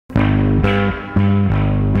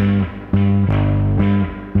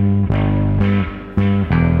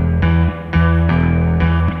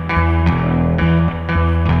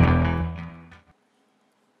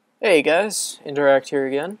Hey guys, Interact here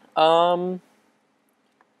again.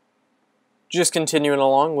 Just continuing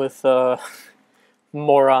along with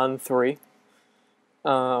Moron 3.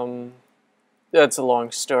 That's a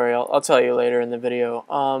long story. I'll tell you later in the video.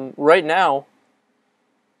 Right now,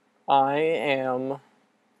 I am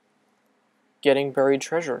getting buried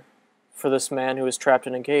treasure for this man who is trapped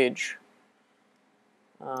in a cage.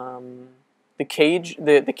 The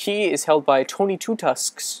key is held by Tony Two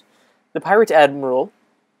Tusks, the pirate admiral.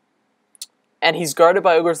 And he's guarded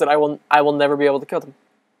by ogres that I will never be able to kill them.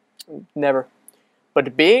 Never.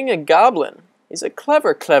 But being a goblin, he's a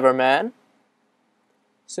clever man.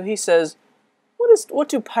 So he says, what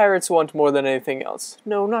do pirates want more than anything else?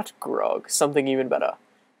 No, not grog. Something even better.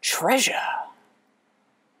 Treasure.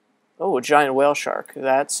 Oh, a giant whale shark.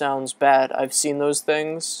 That sounds bad. I've seen those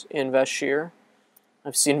things in Vashir.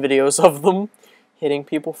 I've seen videos of them hitting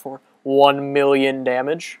people for 1 million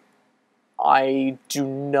damage. I do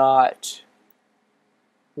not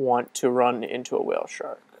want to run into a whale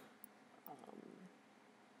shark.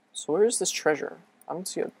 So where is this treasure? I don't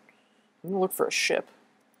see it. I'm gonna look for a ship.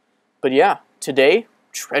 But yeah, today,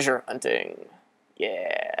 treasure hunting.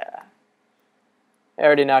 Yeah. I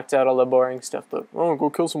already knocked out all the boring stuff, but oh, go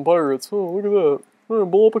kill some pirates. Oh, look at that. Oh,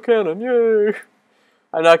 blow up a cannon. Yay.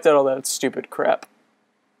 I knocked out all that stupid crap.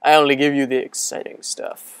 I only give you the exciting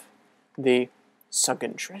stuff. The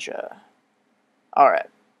sunken treasure. Alright.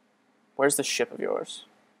 Where's the ship of yours?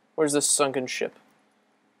 Where's this sunken ship?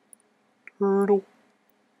 Turtle.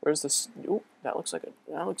 Where's this? Ooh, that looks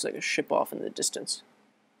like a ship off in the distance.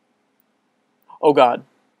 Oh God.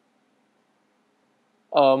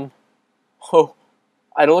 Oh,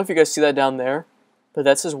 I don't know if you guys see that down there, but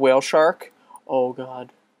that says whale shark. Oh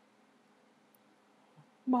God.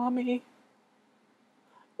 Mommy.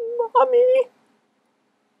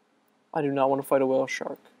 I do not want to fight a whale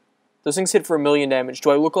shark. Those things hit for 1 million damage. Do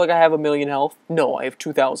I look like I have 1 million health? No, I have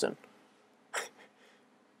 2,000.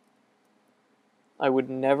 I would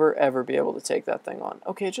never, ever be able to take that thing on.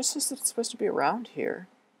 Okay, it just says that it's supposed to be around here.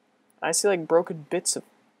 I see, like, broken bits of...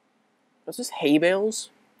 What's this, hay bales?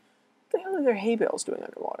 What the hell are their hay bales doing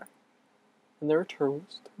underwater? And there are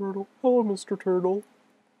turtles. Turtle. Hello, Mr. Turtle.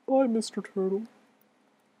 Bye, Mr. Turtle.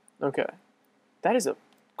 Okay. That is a...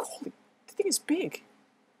 Holy... The thing is big.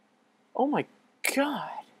 Oh my God.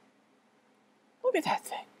 Look at that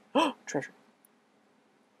thing. Oh, treasure.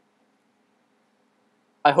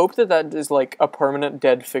 I hope that is like a permanent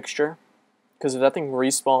dead fixture. Because if that thing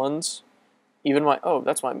respawns, even my... Oh,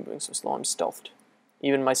 that's why I'm moving so slow. I'm stealthed.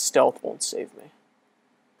 Even my stealth won't save me.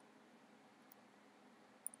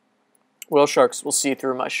 Whale sharks will see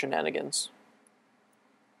through my shenanigans.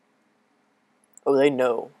 Oh, they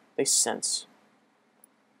know. They sense.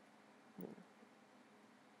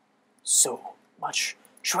 So much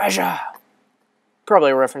treasure!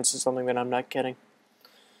 Probably a reference to something that I'm not getting.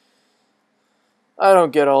 I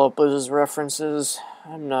don't get all of Blizz's references.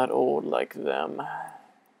 I'm not old like them.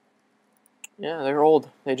 Yeah, they're old.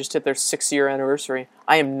 They just hit their 6-year anniversary.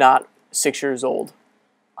 I am not 6 years old.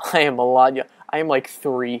 I am a lot young. I am like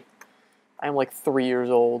 3. I am like 3 years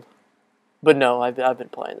old. But no, I've been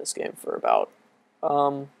playing this game for about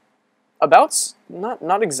not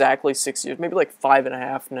exactly 6 years, maybe like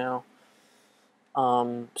 5.5 now.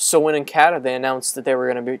 So when in Canada they announced that they were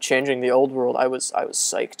going to be changing the old world, I was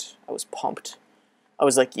psyched. I was pumped. I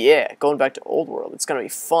was like, yeah, going back to old world, it's going to be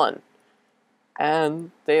fun.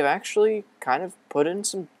 And they've actually kind of put in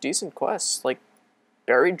some decent quests, like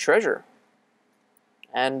buried treasure.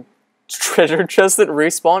 And treasure chests that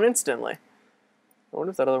respawn instantly. I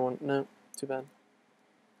wonder if that other one... No, too bad.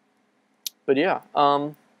 But yeah,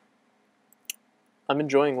 I'm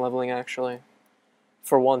enjoying leveling, actually.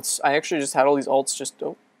 For once. I actually just had all these alts just...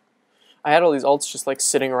 Oh. I had all these alts just, like,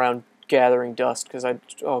 sitting around gathering dust, because I...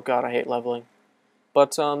 Oh, God, I hate leveling.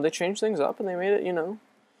 But, they changed things up, and they made it, you know...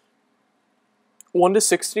 1 to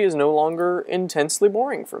 60 is no longer intensely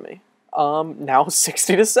boring for me. Now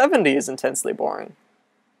 60 to 70 is intensely boring.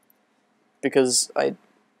 Because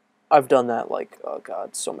I've done that, like, oh,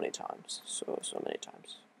 God, so many times. So many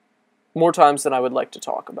times. More times than I would like to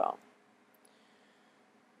talk about.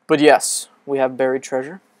 But yes, we have buried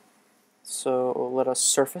treasure, so let us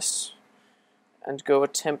surface and go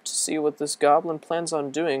attempt to see what this goblin plans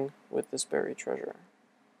on doing with this buried treasure.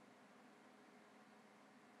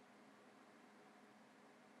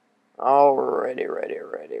 Alrighty, ready.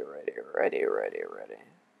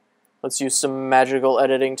 Let's use some magical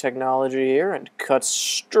editing technology here and cut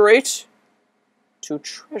straight to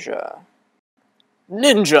treasure.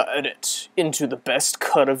 Ninja edit into the best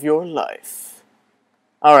cut of your life.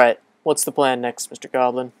 Alright, what's the plan next, Mr.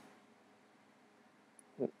 Goblin?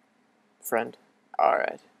 Friend.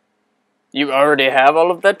 Alright. You already have all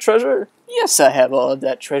of that treasure? Yes, I have all of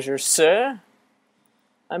that treasure, sir.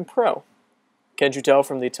 I'm pro. Can't you tell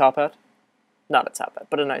from the top hat? Not a top hat,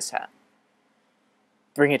 but a nice hat.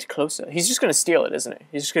 Bring it closer. He's just gonna steal it, isn't he?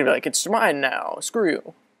 He's just gonna be like, it's mine now. Screw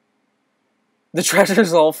you. The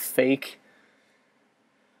treasure's all fake.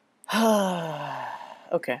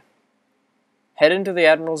 Okay. Head into the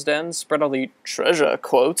Admiral's den, spread all the treasure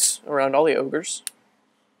quotes around all the ogres.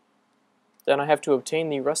 Then I have to obtain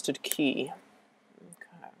the rusted key.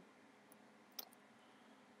 Okay.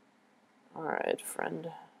 Alright,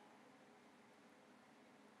 friend.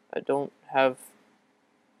 I don't have...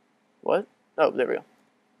 What? Oh, there we go.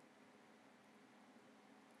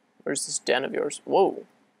 Where's this den of yours? Whoa.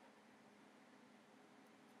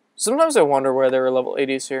 Sometimes I wonder where there are level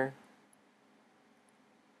 80s here.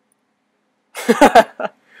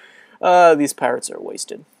 These pirates are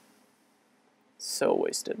wasted. So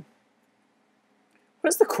wasted. What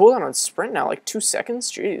is the cooldown on sprint now? Like 2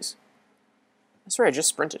 seconds? Jeez. I swear I just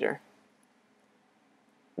sprinted here.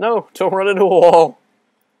 No, don't run into a wall.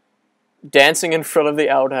 Dancing in front of the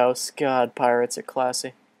outhouse. God, pirates are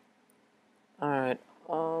classy. Alright,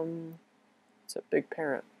 it's a big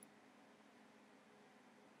parrot.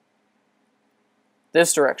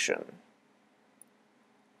 This direction.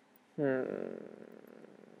 The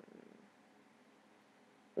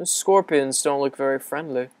scorpions don't look very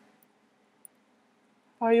friendly.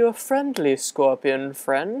 Are you a friendly scorpion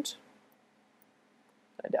friend?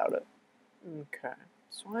 I doubt it. Okay,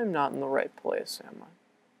 so I'm not in the right place, am I?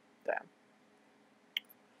 Damn.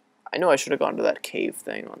 I know I should have gone to that cave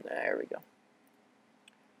thing on there. There we go.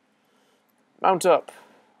 Mount up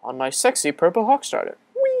on my sexy purple hawk starter.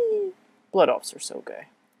 Whee! Blood elves are so gay.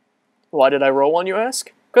 Why did I roll one, you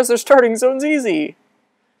ask? Because their starting zone's easy.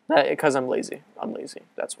 Because I'm lazy. I'm lazy.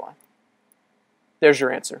 That's why. There's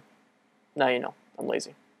your answer. Now you know. I'm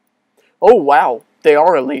lazy. Oh, wow. They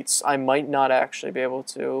are elites. I might not actually be able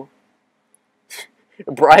to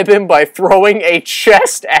bribe him by throwing a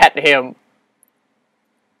chest at him.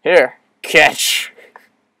 Here. Catch.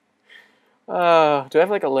 Do I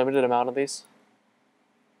have like a limited amount of these?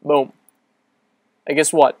 Boom. And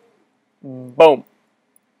guess what? Boom.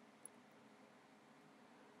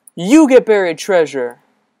 You get buried treasure.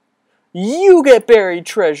 You get buried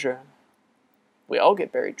treasure. We all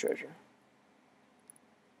get buried treasure.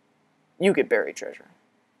 You get buried treasure.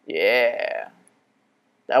 Yeah.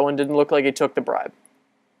 That one didn't look like he took the bribe.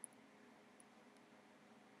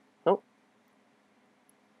 Nope.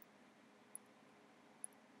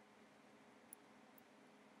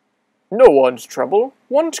 No one's trouble,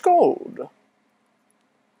 one's gold.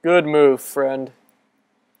 Good move, friend.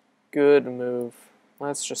 Good move.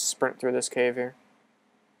 Let's just sprint through this cave here.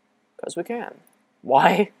 Because we can.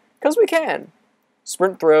 Why? Because we can.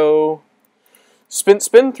 Sprint throw.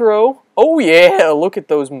 Spin throw. Oh yeah, look at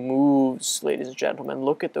those moves, ladies and gentlemen.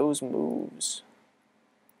 Look at those moves.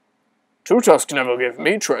 Two tusks never give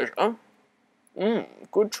me treasure.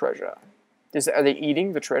 Good treasure. Are they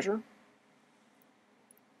eating the treasure?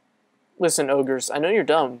 Listen, ogres, I know you're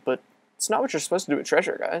dumb, but it's not what you're supposed to do with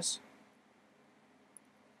treasure, guys.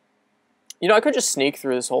 You know, I could just sneak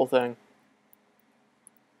through this whole thing.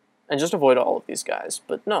 And just avoid all of these guys.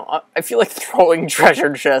 But no, I feel like throwing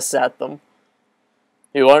treasure chests at them.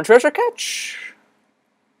 You want a treasure catch?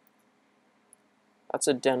 That's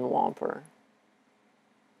a den whomper.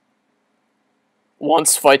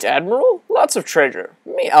 Once fight Admiral? Lots of treasure.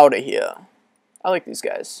 Me out of here. I like these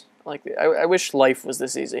guys. I wish life was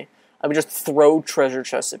this easy. I would just throw treasure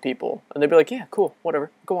chests at people. And they'd be like, yeah, cool,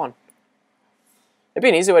 whatever, go on. It'd be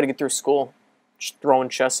an easy way to get through school. Just throwing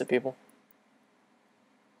chests at people.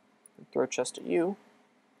 Throw a chest at you.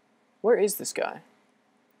 Where is this guy?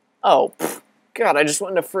 Oh, pfft. God, I just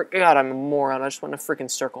went in a God, I'm a moron. I just went in a freaking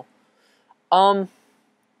circle.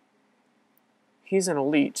 He's an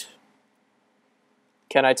elite.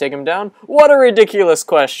 Can I take him down? What a ridiculous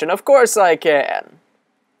question. Of course I can.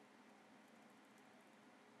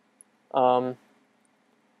 What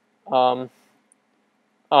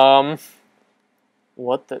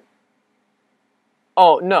the?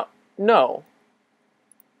 Oh, no. No.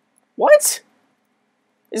 What?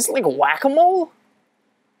 Is it like whack-a-mole?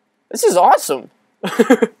 This is awesome.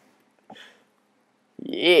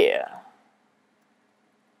 Yeah.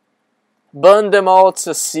 Burn them all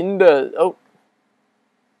to cinder. Oh.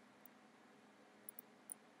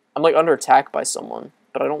 I'm like under attack by someone,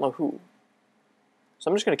 but I don't know who. So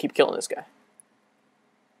I'm just gonna keep killing this guy.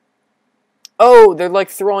 Oh, they're like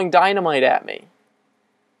throwing dynamite at me.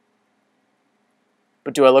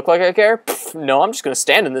 But do I look like I care? Pfft, no, I'm just gonna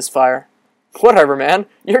stand in this fire. Whatever, man.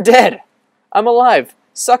 You're dead. I'm alive.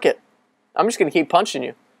 Suck it. I'm just gonna keep punching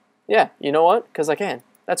you. Yeah, you know what? Because I can.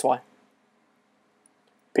 That's why.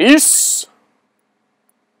 Peace!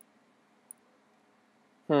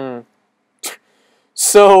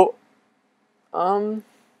 So, note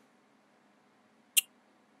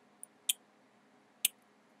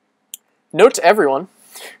to everyone,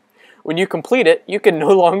 when you complete it, you can no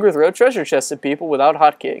longer throw treasure chests at people without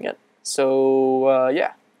hotkeying it. So,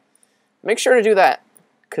 yeah. Make sure to do that,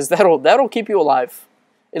 because that'll keep you alive.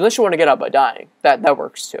 Unless you want to get out by dying. That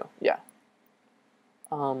works too, yeah.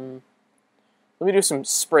 Let me do some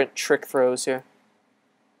sprint trick throws here.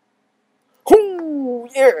 Ooh,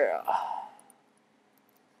 yeah!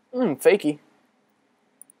 Fakey.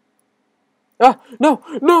 Ah, no,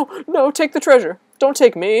 no, no, take the treasure. Don't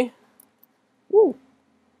take me. Woo.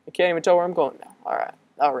 I can't even tell where I'm going now. Alright.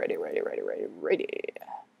 Alrighty, ready.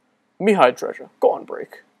 Me hide treasure. Go on,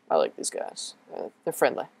 break. I like these guys. They're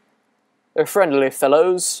friendly. They're friendly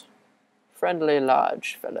fellows. Friendly,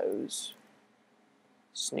 large fellows.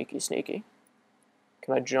 Sneaky, sneaky.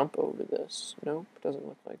 Can I jump over this? Nope, doesn't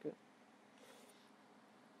look like it.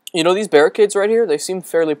 You know, these barricades right here, they seem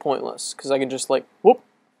fairly pointless. Because I can just, like, whoop.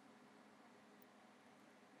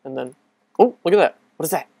 And then, oh, look at that. What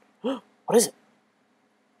is that? What is it?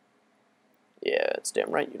 Yeah, it's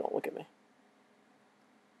damn right you don't look at me.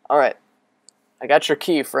 Alright. I got your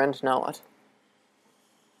key, friend. Now what?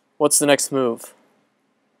 What's the next move?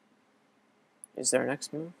 Is there a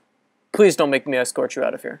next move? Please don't make me escort you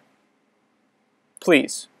out of here.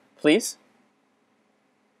 Please. Please?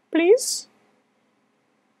 Please?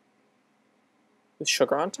 With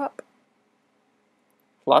sugar on top?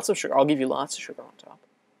 Lots of sugar. I'll give you lots of sugar on top.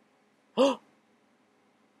 Oh.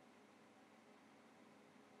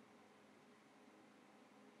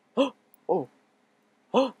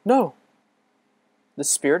 Oh, no. The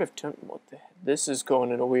spirit of what the heck? This is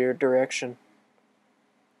going in a weird direction.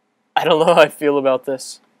 I don't know how I feel about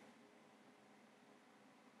this.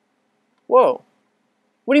 Whoa.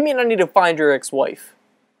 What do you mean I need to find your ex-wife?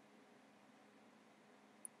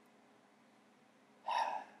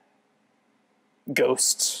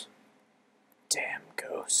 Ghosts. Damn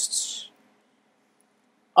ghosts.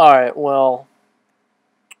 Alright, well.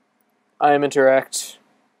 I am Interact.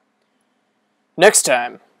 Next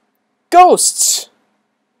time, ghosts!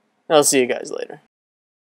 I'll see you guys later.